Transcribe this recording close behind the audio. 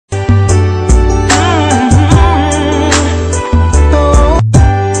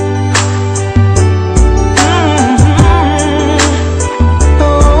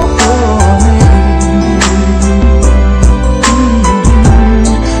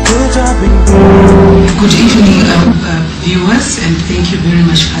Thank you very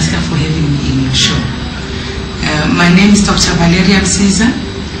much, Pastor, for having me in your show. My name is Dr. Valeria Msiza,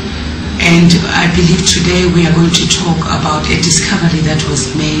 and I believe today we are going to talk about a discovery that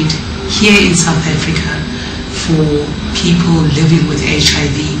was made here in South Africa for people living with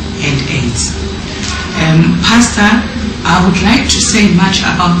HIV and AIDS. Pastor, I would like to say much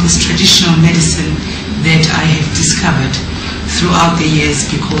about this traditional medicine that I have discovered throughout the years,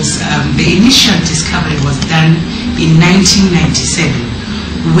 because the initial discovery was done in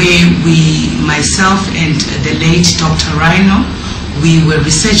 1997, where myself and the late Dr. Rhino, we were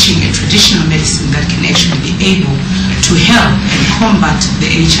researching a traditional medicine that can actually be able to help and combat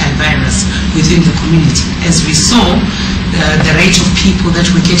the HIV virus within the community, as we saw the rate of people that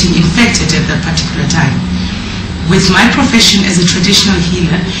were getting infected at that particular time. With my profession as a traditional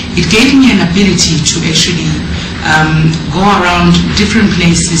healer, it gave me an ability to actually go around different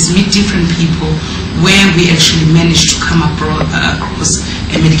places, meet different people, where we actually managed to come across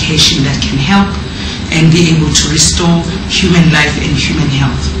a medication that can help and be able to restore human life and human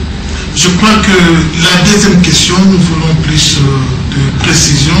health. Je crois que la deuxième question, nous voulons plus de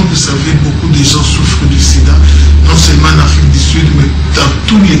précision. Vous savez, beaucoup de gens souffrent du sida, non seulement en Afrique du Sud, mais dans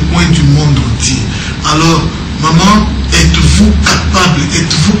tous les coins du monde entier. Alors, maman, êtes-vous capable,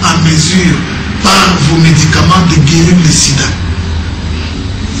 êtes-vous à mesure par vos médicaments de guérir le sida?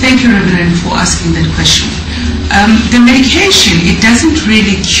 Thank you, Reverend, for asking that question. The medication, it doesn't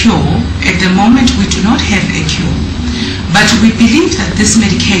really cure. At the moment, we do not have a cure. But we believe that this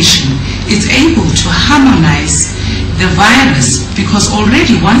medication is able to harmonize the virus, because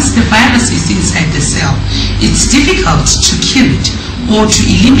already once the virus is inside the cell, it's difficult to kill it or to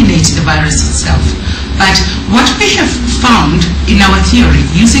eliminate the virus itself. But what we have found in our theory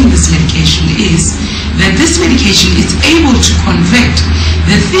using this medication is that this medication is able to convert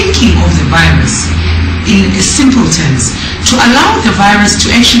the thinking of the virus in simple terms, to allow the virus to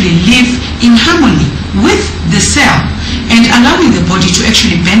actually live in harmony with the cell and allowing the body to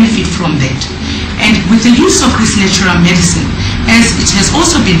actually benefit from that. And with the use of this natural medicine, as it has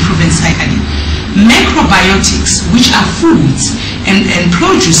also been proven scientifically, macrobiotics, which are foods and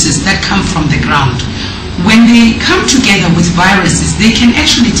produces that come from the ground, when they come together with viruses, they can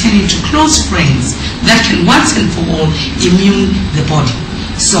actually turn into close friends that can once and for all immune the body.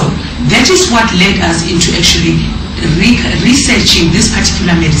 So that is what led us into actually researching this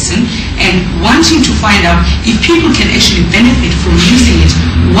particular medicine and wanting to find out if people can actually benefit from using it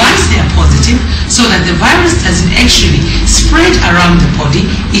once they are positive, so that the virus doesn't actually spread around the body.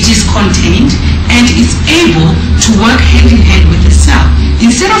 It is contained and is able to work hand in hand with the cell.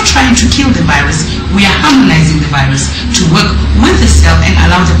 Instead of trying to kill the virus, we are harmonizing the virus to work with the cell and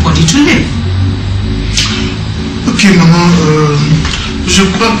allow the body to live. Ok, maman, je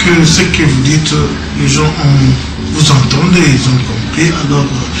crois que ce que vous dites, les gens vous entendent, ils ont compris. Alors,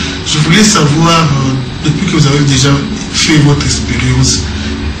 je voulais savoir, depuis que vous avez déjà fait votre expérience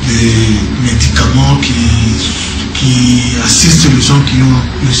des médicaments qui assistent les gens qui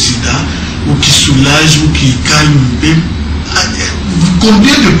ont le sida, ou qui soulagent, ou qui calment un peu,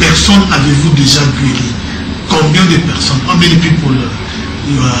 combien de personnes avez-vous déjà guéri? Combien de personnes? How many people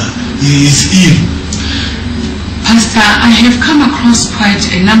is healed? Pastor, I have come across quite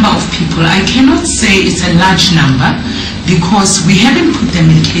a number of people. I cannot say it's a large number because we haven't put the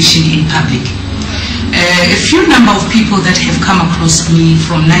medication in public. A few number of people that have come across me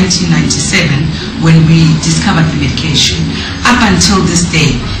from 1997 when we discovered the medication, up until this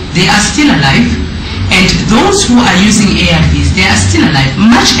day, they are still alive. And those who are using ARVs, they are still alive,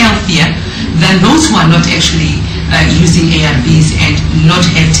 much healthier than those who are not actually using ARVs and not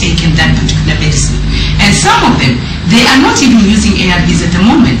have taken that particular medicine. And some of them, they are not even using ARVs at the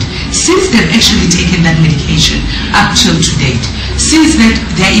moment, since they've actually taken that medication up till to date. Since that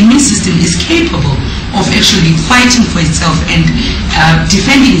their immune system is capable of actually fighting for itself and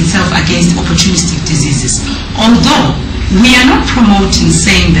defending itself against opportunistic diseases. Although we are not promoting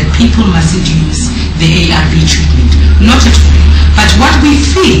saying that people mustn't use the ARV treatment, not at all. But what we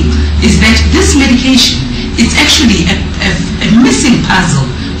feel is that this medication is actually a missing puzzle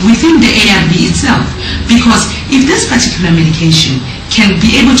within the ARV itself. Because if this particular medication can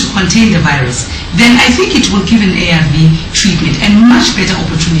be able to contain the virus, then I think it will give an ARV treatment a much better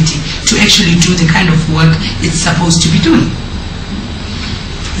opportunity to actually do the kind of work it's supposed to be doing.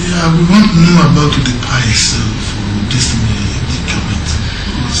 Yeah, we want to know about the price for this medicament.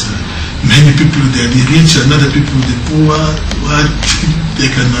 Because many people, they are the rich, and other people, the poor,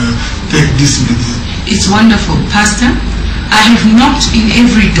 they can take this medicine. It's wonderful. Pastor, I have knocked in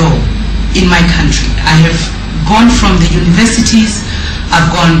every door in my country. I have gone from the universities, I've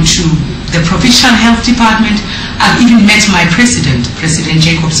gone to the Provincial Health Department. I've even met my president, President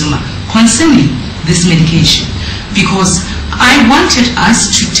Jacob Zuma, concerning this medication, because I wanted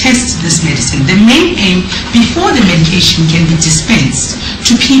us to test this medicine. The main aim, before the medication can be dispensed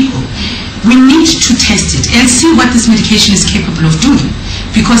to people, we need to test it and see what this medication is capable of doing.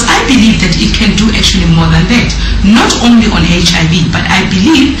 Because I believe that it can do actually more than that. Not only on HIV, but I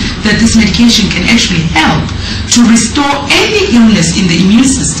believe that this medication can actually help to restore any illness in the immune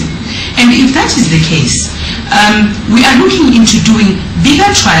system. And if that is the case, we are looking into doing bigger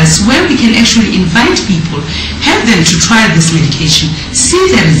trials where we can actually invite people, have them to try this medication, see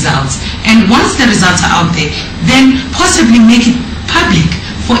the results, and once the results are out there, then possibly make it public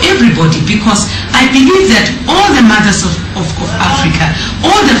for everybody, because I believe that all the mothers of Africa,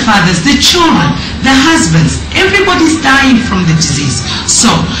 all the fathers, the children, the husbands, everybody's dying from the disease.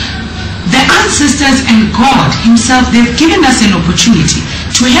 So the ancestors and God himself, they've given us an opportunity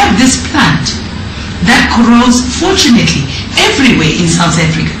to have this plant that grows, fortunately, everywhere in South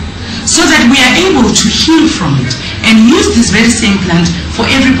Africa, so that we are able to heal from it and use this very same plant for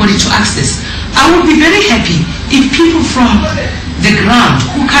everybody to access. I would be very happy if people from the ground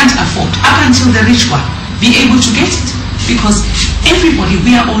who can't afford, up until the rich one, be able to get it, because everybody,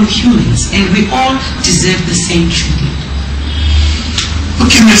 we are all humans and we all deserve the same treatment.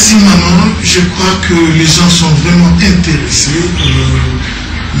 Ok, merci maman. Je crois que les gens sont vraiment intéressés.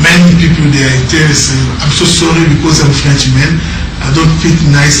 Many people, they are interested. I'm so sorry because I'm Frenchman. I don't speak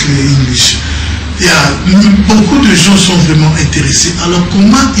nicely English. Yeah, beaucoup de gens sont vraiment intéressés. Alors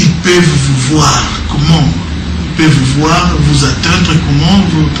comment ils peuvent vous voir? Comment ils peuvent vous voir, vous atteindre? Comment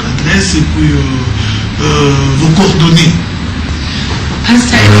votre adresse et puis vos coordonnées?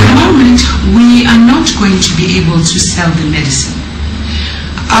 Pastor, at the moment, we are not going to be able to sell the medicine.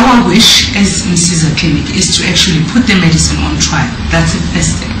 Our wish as Msiza Clinic is to actually put the medicine on trial. That's the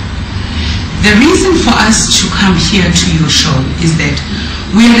first step. The reason for us to come here to your show is that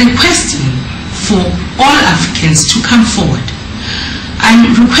we are requesting for all Africans to come forward.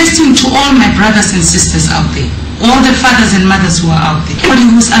 I'm requesting to all my brothers and sisters out there, all the fathers and mothers who are out there,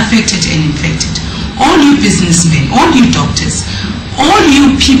 everybody who's affected and infected, all you businessmen, all you doctors, all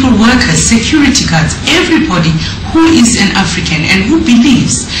you people workers, security guards, everybody who is an African and who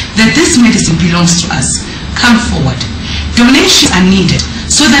believes that this medicine belongs to us, come forward. Donations are needed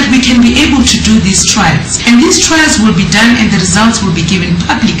so that we can be able to do these trials. And these trials will be done and the results will be given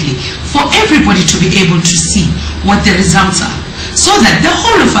publicly for everybody to be able to see what the results are, so that the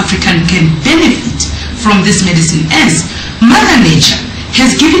whole of Africa can benefit from this medicine, as Mother Nature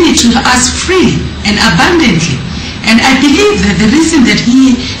has given it to us freely and abundantly. And I believe that the reason that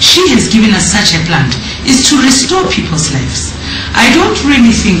she has given us such a plant is to restore people's lives. I don't really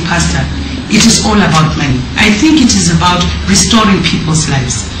think, Pastor, it is all about money. I think it is about restoring people's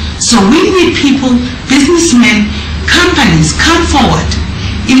lives. So we need people, businessmen, companies, come forward,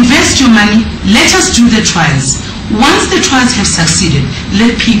 invest your money, let us do the trials. Once the trials have succeeded,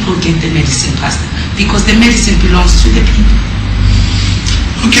 let people get the medicine, Pastor, because the medicine belongs to the people.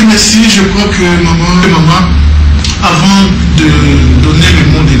 Ok, merci. Je crois que maman, avant de donner le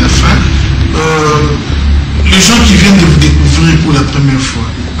mot de la fin, les gens qui viennent de vous découvrir pour la première fois,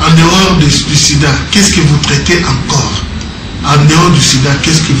 en dehors du sida, qu'est-ce que vous traitez encore? En dehors du sida,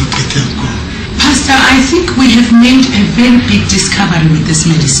 qu'est-ce que vous traitez encore? Pastor, I think we have made a very big discovery with this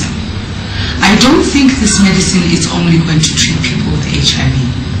medicine. I don't think this medicine is only going to treat people with HIV.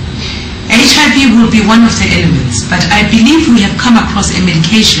 HIV will be one of the elements, but I believe we have come across a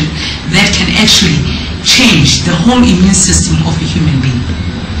medication that can actually change the whole immune system of a human being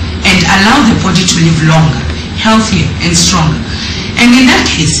and allow the body to live longer, healthier and stronger. And in that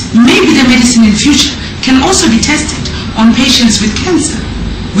case, maybe the medicine in future can also be tested on patients with cancer.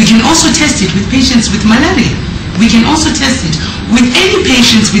 We can also test it with patients with malaria. We can also test it with any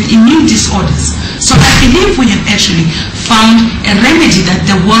patients with immune disorders. So I believe we have actually found a remedy that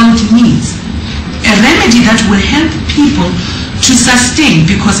the world needs, a remedy that will help people to sustain,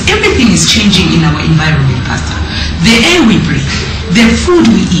 because everything is changing in our environment, Pastor. The air we breathe, the food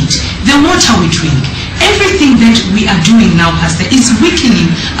we eat, the water we drink, everything that we are doing now, Pastor, is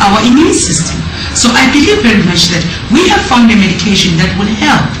weakening our immune system. So I believe very much that we have found a medication that will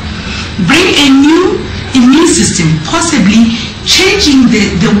help bring a new immune system, possibly changing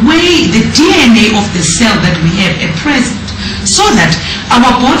the way, the DNA of the cell that we have at present, so that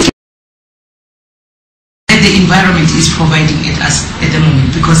our body, the environment is providing it us at the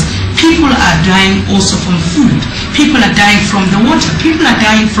moment, because people are dying also from food, people are dying from the water, people are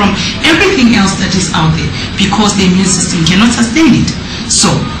dying from everything else that is out there because the immune system cannot sustain it.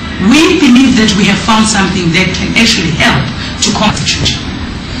 So we believe that we have found something that can actually help to combat the situation.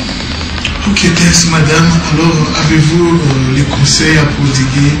 Qu'était-ce, madame? Alors, avez-vous les conseils à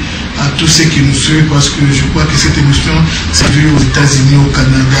prodiguer à tous ceux qui nous suivent? Parce que je crois que cette émission s'est vue aux États-Unis, au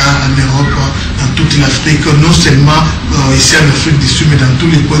Canada, en Europe, dans toute l'Afrique, non seulement ici en Afrique du Sud, mais dans tous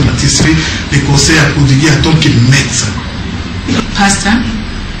les coins de la terre. Les conseils à prodiguer à tant que médecin. Pastor,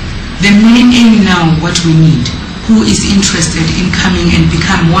 the main aim now, what we need, who is interested in coming and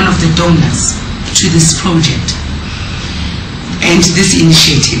become one of the donors to this project and this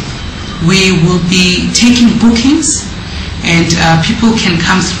initiative. We will be taking bookings and people can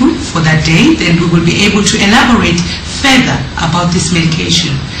come through for that day. Then we will be able to elaborate further about this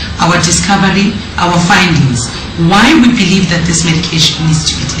medication, our discovery, our findings, why we believe that this medication needs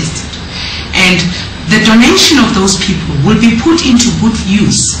to be tested. And the donation of those people will be put into good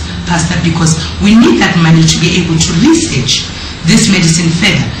use, Pastor, because we need that money to be able to research this medicine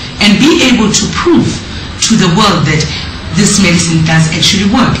further and be able to prove to the world that this medicine does actually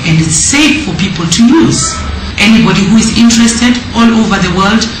work and it's safe for people to use. Anybody who is interested all over the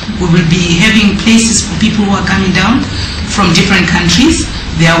world, we will be having places for people who are coming down from different countries.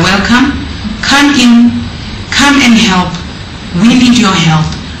 They are welcome. Come in, come and help. We need your help.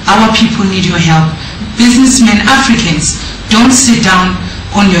 Our people need your help. Businessmen, Africans, don't sit down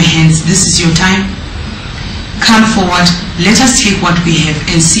on your hands. This is your time. Come forward. Let us take what we have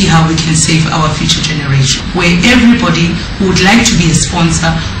and see how we can save our future generation. Where everybody who would like to be a sponsor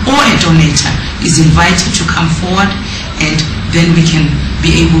or a donator is invited to come forward, and then we can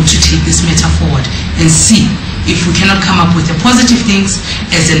be able to take this matter forward and see if we cannot come up with the positive things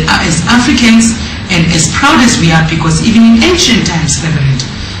as Africans and as proud as we are, because even in ancient times, Reverend,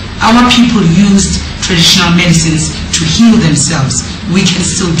 our people used traditional medicines to heal themselves. We can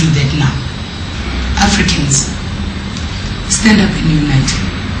still do that now. Africans, stand up and unite.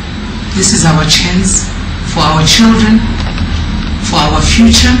 This is our chance for our children, for our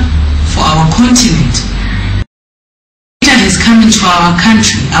future, for our continent. It has come into our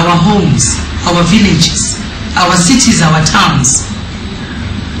country, our homes, our villages, our cities, our towns.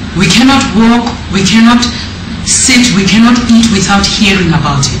 We cannot walk, we cannot sit, we cannot eat without hearing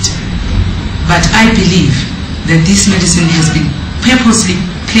about it. But I believe that this medicine has been purposely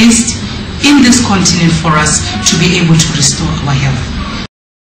placed in this continent for us to be able to restore our health.